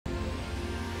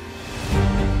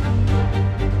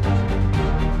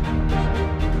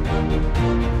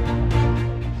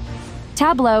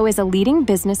Tableau is a leading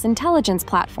business intelligence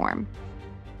platform,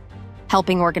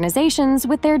 helping organizations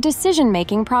with their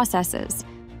decision-making processes.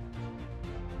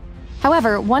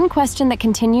 However, one question that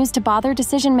continues to bother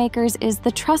decision-makers is the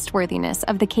trustworthiness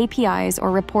of the KPIs or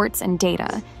reports and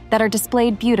data that are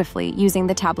displayed beautifully using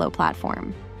the Tableau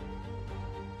platform.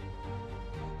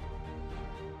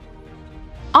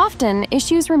 Often,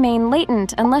 issues remain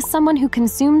latent unless someone who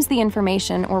consumes the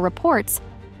information or reports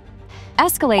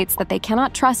escalates that they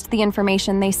cannot trust the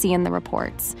information they see in the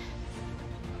reports.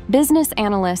 Business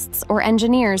analysts or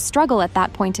engineers struggle at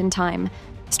that point in time,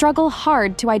 struggle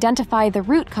hard to identify the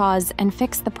root cause and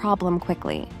fix the problem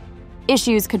quickly.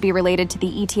 Issues could be related to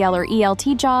the ETL or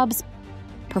ELT jobs,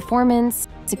 performance,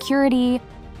 security,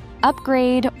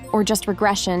 upgrade, or just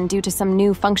regression due to some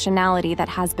new functionality that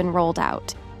has been rolled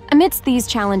out. Amidst these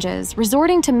challenges,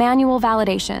 resorting to manual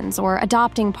validations or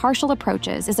adopting partial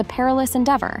approaches is a perilous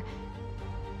endeavor.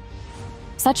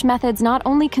 Such methods not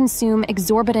only consume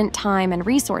exorbitant time and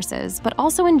resources, but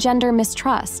also engender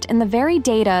mistrust in the very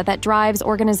data that drives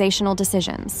organizational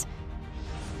decisions.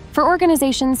 For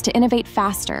organizations to innovate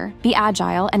faster, be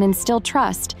agile, and instill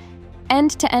trust,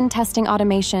 end-to-end testing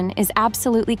automation is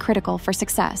absolutely critical for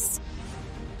success.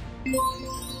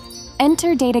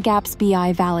 Enter Datagaps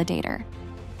BI Validator,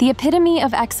 the epitome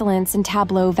of excellence in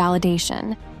Tableau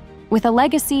validation. With a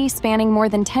legacy spanning more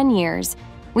than 10 years,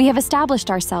 we have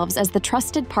established ourselves as the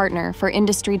trusted partner for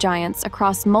industry giants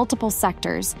across multiple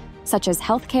sectors, such as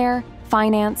healthcare,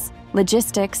 finance,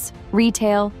 logistics,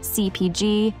 retail,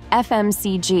 CPG,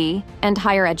 FMCG, and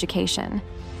higher education.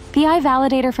 BI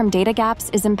Validator from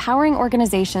Datagaps is empowering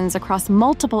organizations across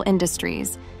multiple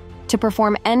industries to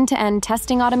perform end-to-end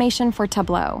testing automation for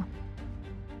Tableau.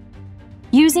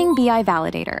 Using BI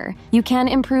Validator, you can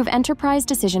improve enterprise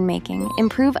decision-making,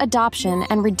 improve adoption,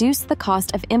 and reduce the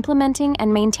cost of implementing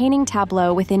and maintaining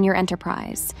Tableau within your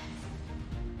enterprise.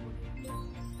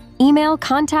 Email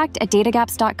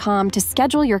contact@datagaps.com to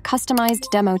schedule your customized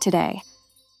demo today.